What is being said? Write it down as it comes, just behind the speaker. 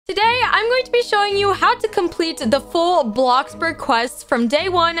I'm going to be showing you how to complete the full Bloxburg quests from day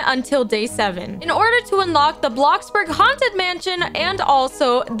 1 until day 7 in order to unlock the Bloxburg Haunted Mansion and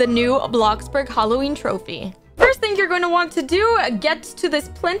also the new Bloxburg Halloween trophy. First thing you're going to want to do, get to this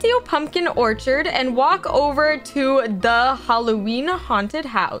Plenty of Pumpkin Orchard and walk over to the Halloween haunted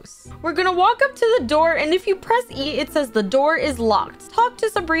house. We're going to walk up to the door, and if you press E, it says the door is locked. Talk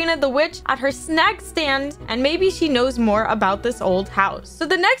to Sabrina the witch at her snack stand, and maybe she knows more about this old house. So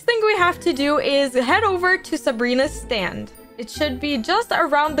the next thing we have to do is head over to Sabrina's stand. It should be just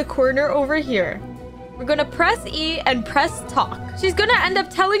around the corner over here. We're gonna press E and press talk. She's gonna end up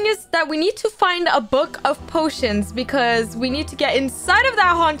telling us that we need to find a book of potions because we need to get inside of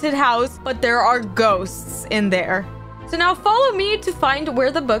that haunted house, but there are ghosts in there. So now follow me to find where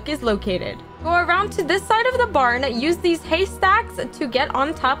the book is located. Go around to this side of the barn, use these haystacks to get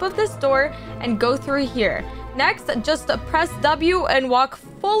on top of this door and go through here. Next, just press W and walk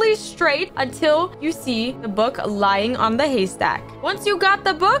fully straight until you see the book lying on the haystack. Once you got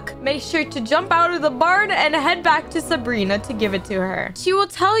the book, make sure to jump out of the barn and head back to Sabrina to give it to her. She will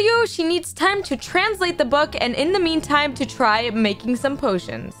tell you she needs time to translate the book and in the meantime to try making some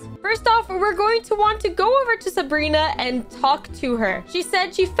potions. First off, we're going to want to go over to Sabrina and talk to her. She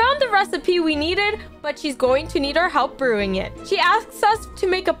said she found the recipe we needed, but she's going to need our help brewing it. She asks us to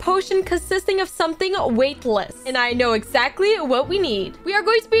make a potion consisting of something weightless, and I know exactly what we need. We are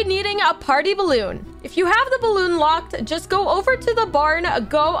going to be needing a party balloon. If you have the balloon locked, just go over to the barn,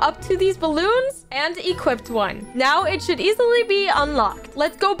 go up to these balloons, and equip one. Now it should easily be unlocked.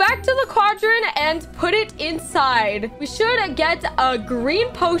 Let's go back to the quadrant and put it inside. We should get a green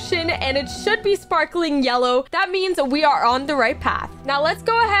potion, and it should be sparkling yellow. That means we are on the right path. Now let's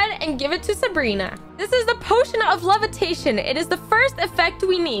go ahead and give it to Sabrina. This is the potion of levitation. It is the first effect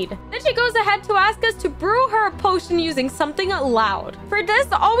we need. Then she goes ahead to ask us to brew her a potion using something loud. For this,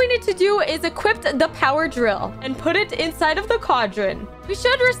 all we need to do is equip the power drill and put it inside of the quadrant. We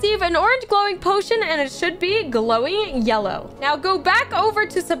should receive an orange glowing potion, and it should be glowing yellow. Now go back over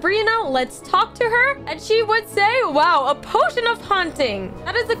to Sabrina. Let's talk to her, and she would say, wow, a potion of haunting.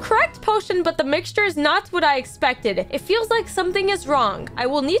 That is the correct potion, but the mixture is not what I expected. It feels like something is wrong. I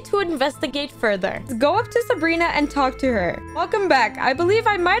will need to investigate further. Let's go up to Sabrina and talk to her. Welcome back. I believe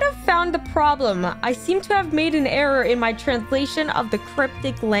I might have found the problem. I seem to have made an error in my translation of the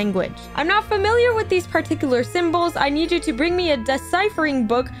cryptic language. I'm not familiar with these particular symbols. I need you to bring me a deciphering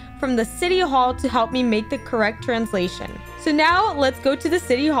book from the city hall to help me make the correct translation. So now let's go to the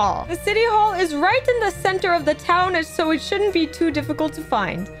city hall. The city hall is right in the center of the town, so it shouldn't be too difficult to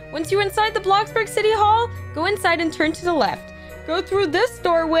find. Once you're inside the Bloxburg City Hall, go inside and turn to the left. Go through this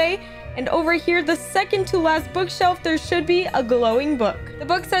doorway, and over here, the second to last bookshelf, there should be a glowing book. The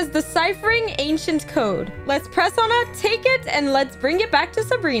book says Deciphering Ancient Code. Let's press on it, take it, and let's bring it back to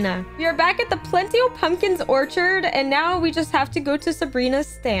Sabrina. We are back at the Plenty of Pumpkins Orchard, and now we just have to go to Sabrina's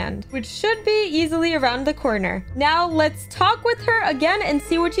stand, which should be easily around the corner. Now let's talk with her again and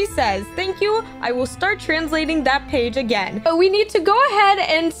see what she says. Thank you. I will start translating that page again. But we need to go ahead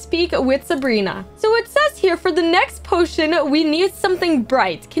and speak with Sabrina. So it says here, for the next potion, we need something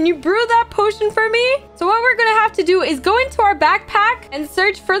bright. Can you brew that potion for me? So what we're gonna have to do is go into our backpack and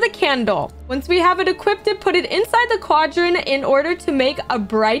search for the candle. Once we have it equipped, put it inside the quadrant in order to make a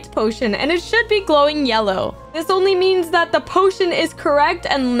bright potion, and it should be glowing yellow. This only means that the potion is correct,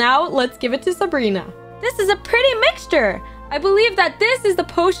 and now let's give it to Sabrina. This is a pretty mixture. I believe that this is the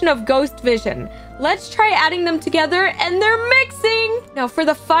potion of ghost vision. Let's try adding them together, and they're mixing. Now for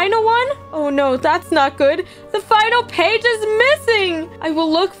the final one. Oh no, that's not good. The final page is missing. I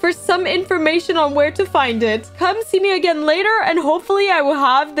will look for some information on where to find it. Come see me again later, and hopefully I will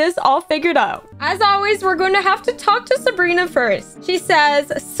have this all figured out. As always, we're going to have to talk to Sabrina first. She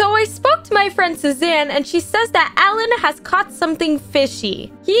says, so I spoke to my friend Suzanne, and she says that Alan has caught something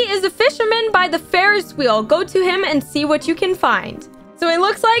fishy. He is a fisherman by the Ferris wheel. Go to him and see what you can find. So it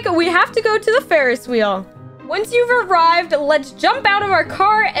looks like we have to go to the Ferris wheel. Once you've arrived, let's jump out of our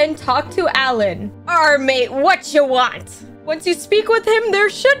car and talk to Alan. Mate, what you want? Once you speak with him,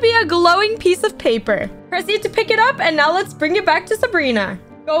 there should be a glowing piece of paper. Press E to pick it up, and now let's bring it back to Sabrina.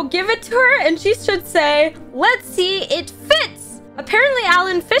 Go give it to her, and she should say, let's see, it fits. Apparently,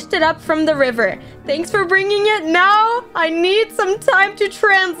 Alan fished it up from the river. Thanks for bringing it. Now, I need some time to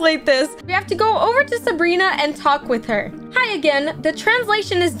translate this. We have to go over to Sabrina and talk with her. Hi again, the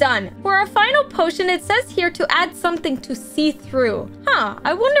translation is done. For our final potion, it says here to add something to see through.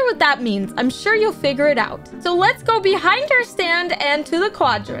 I wonder what that means. I'm sure you'll figure it out. So let's go behind our stand and to the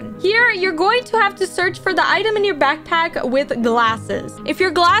quadrant. Here, you're going to have to search for the item in your backpack with glasses. If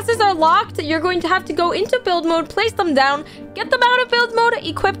your glasses are locked, you're going to have to go into build mode, place them down, get them out of build mode,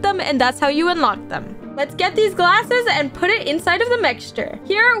 equip them, and that's how you unlock them. Let's get these glasses and put it inside of the mixture.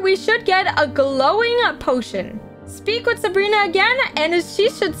 Here, we should get a glowing potion. Speak with Sabrina again, and she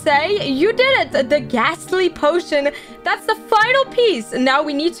should say, you did it, the ghastly potion. That's the final piece. Now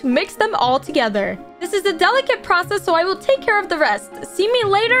we need to mix them all together. This is a delicate process, so I will take care of the rest. See me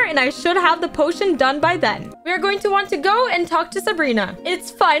later, and I should have the potion done by then. We are going to want to go and talk to Sabrina. It's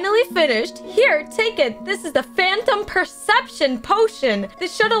finally finished. Here, take it. This is the Phantom Perception Potion.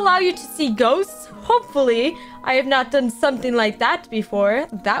 This should allow you to see ghosts. Hopefully, I have not done something like that before.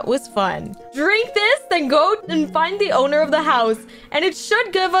 That was fun. Drink this, then go and find the owner of the house. And it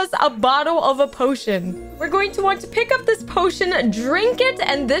should give us a bottle of a potion. We're going to want to pick up this potion, drink it,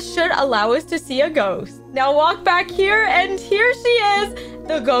 and this should allow us to see a ghost. Now walk back here, and here she is,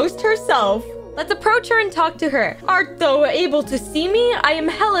 the ghost herself. Let's approach her and talk to her. Art thou able to see me? I am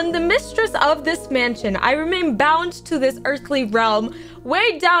Helen, the mistress of this mansion. I remain bound to this earthly realm,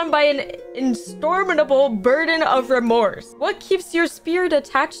 weighed down by an instormable burden of remorse. What keeps your spirit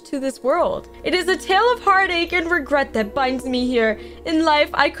attached to this world? It is a tale of heartache and regret that binds me here. In life,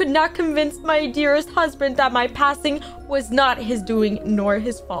 I could not convince my dearest husband that my passing was not his doing nor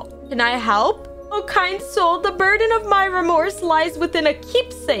his fault. Can I help? Oh, kind soul, the burden of my remorse lies within a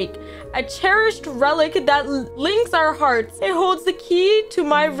keepsake, a cherished relic that links our hearts. It holds the key to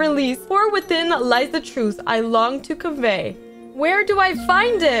my release, for within lies the truth I long to convey. Where do I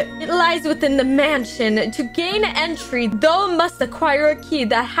find it? It lies within the mansion. To gain entry, thou must acquire a key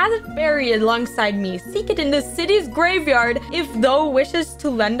that has it buried alongside me. Seek it in the city's graveyard if thou wishes to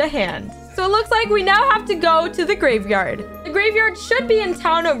lend a hand. So it looks like we now have to go to the graveyard. The graveyard should be in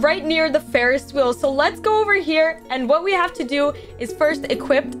town right near the Ferris wheel. So let's go over here. And what we have to do is first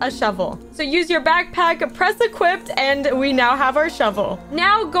equip a shovel. So use your backpack, press equipped, and we now have our shovel.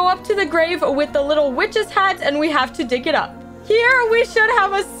 Now go up to the grave with the little witch's hat, and we have to dig it up. Here we should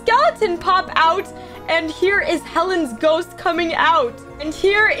have a skeleton pop out. And here is Helen's ghost coming out. And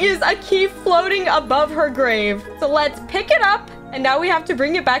here is a key floating above her grave. So let's pick it up. And now we have to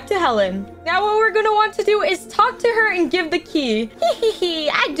bring it back to Helen. Now what we're going to want to do is talk to her and give the key.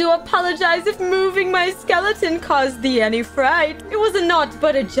 I do apologize if moving my skeleton caused thee any fright. It was naught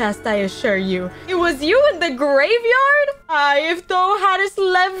but a jest, I assure you. It was you in the graveyard? Aye, if thou hadst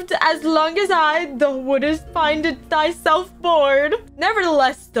lived as long as I, thou wouldst find it thyself bored.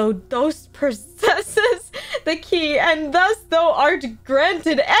 Nevertheless, though, thou possesses the key, and thus thou art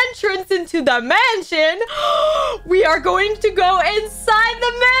granted entrance into the mansion. We are going to go inside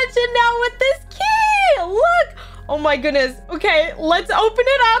the mansion now with this key. Look. Oh my goodness. Okay, let's open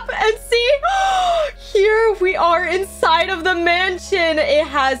it up and see. Here we are inside of the mansion. It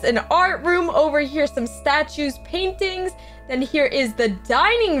has an art room over here, some statues, paintings. Then here is the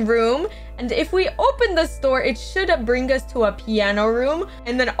dining room. And if we open this door, it should bring us to a piano room.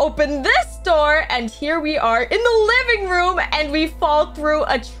 And then open this door, and here we are in the living room, and we fall through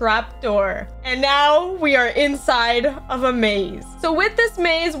a trap door. And now we are inside of a maze. So with this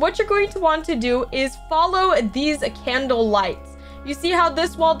maze, what you're going to want to do is follow these candle lights. You see how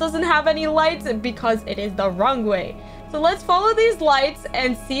this wall doesn't have any lights? Because it is the wrong way. So let's follow these lights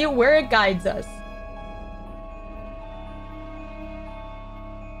and see where it guides us.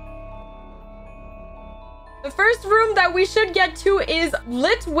 The first room that we should get to is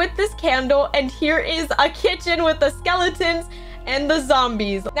lit with this candle, and here is a kitchen with the skeletons and the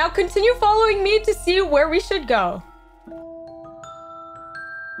zombies. Now continue following me to see where we should go.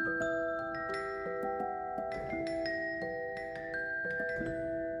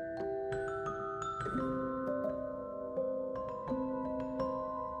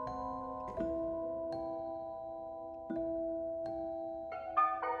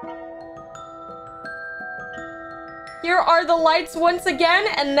 Here are the lights once again,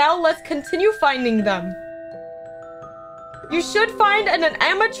 and now let's continue finding them. You should find an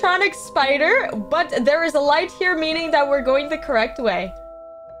animatronic spider, but there is a light here, meaning that we're going the correct way.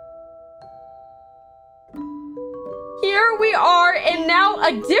 Here we are, and now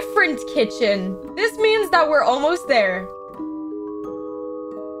a different kitchen. This means that we're almost there.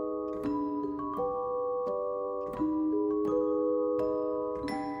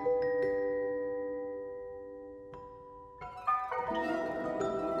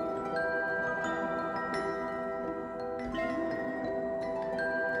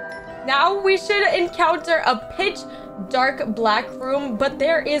 Now we should encounter a pitch dark black room, but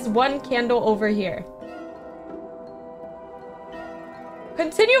there is one candle over here.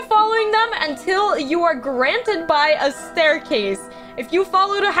 Continue following them until you are granted by a staircase. If you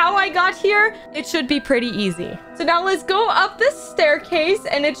follow to how I got here, it should be pretty easy. So now let's go up this staircase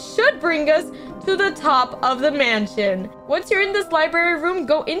and it should bring us to the top of the mansion. Once you're in this library room,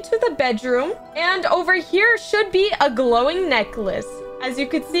 go into the bedroom. And over here should be a glowing necklace. As you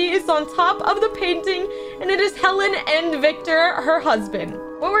can see, it's on top of the painting and it is Helen and Victor, her husband.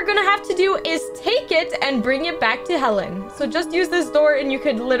 What we're gonna have to do is take it and bring it back to Helen. So just use this door and you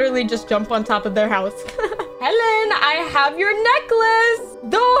could literally just jump on top of their house. Helen, I have your necklace.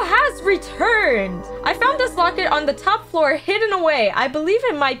 Though has returned. I found this locket on the top floor hidden away. I believe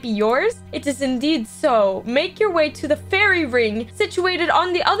it might be yours. It is indeed so. Make your way to the fairy ring situated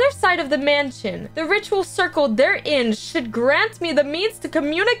on the other side of the mansion. The ritual circle therein should grant me the means to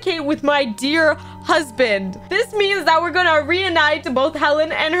communicate with my dear husband. This means that we're gonna reunite both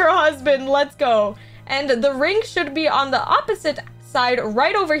Helen and her husband. Let's go. And the ring should be on the opposite side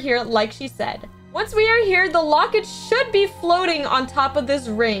right over here, like she said. Once we are here, the locket should be floating on top of this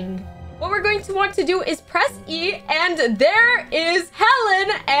ring. What we're going to want to do is press E, and there is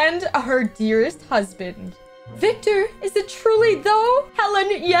Helen and her dearest husband. Victor, is it truly though?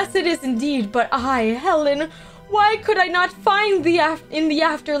 Helen, yes it is indeed, but I, Helen, why could I not find thee in the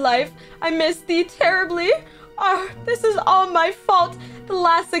afterlife? I miss thee terribly. This is all my fault. The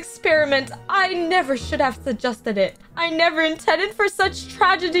last experiment, I never should have suggested it. I never intended for such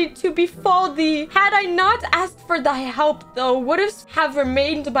tragedy to befall thee. Had I not asked for thy help, thou wouldst have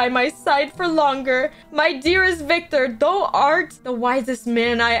remained by my side for longer. My dearest Victor, thou art the wisest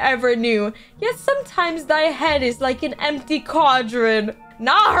man I ever knew. Yet sometimes thy head is like an empty cauldron.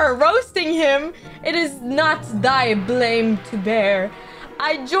 Nah, her roasting him. It is not thy blame to bear.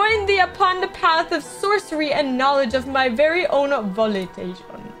 I join thee upon the path of sorcery and knowledge of my very own volition,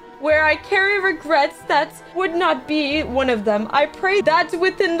 where I carry regrets that would not be one of them. I pray that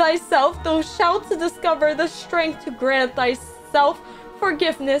within thyself thou shalt discover the strength to grant thyself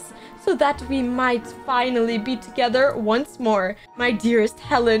forgiveness, so that we might finally be together once more. My dearest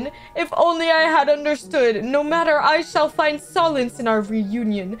Helen, if only I had understood. No matter, I shall find solace in our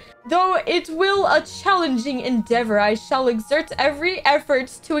reunion. Though it will a challenging endeavor, I shall exert every effort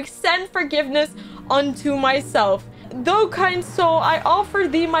to extend forgiveness unto myself. Though, kind soul, I offer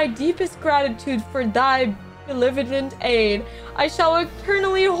thee my deepest gratitude for thy benevolent aid. I shall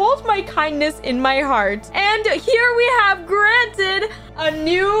eternally hold my kindness in my heart. And here we have granted a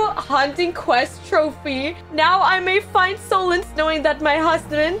new hunting quest trophy. Now I may find solace knowing that my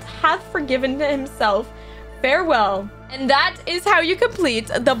husband hath forgiven himself. Farewell. And that is how you complete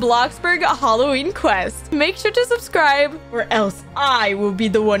the Bloxburg Halloween quest. Make sure to subscribe or else I will be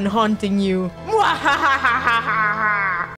the one haunting you. Mwahahaha!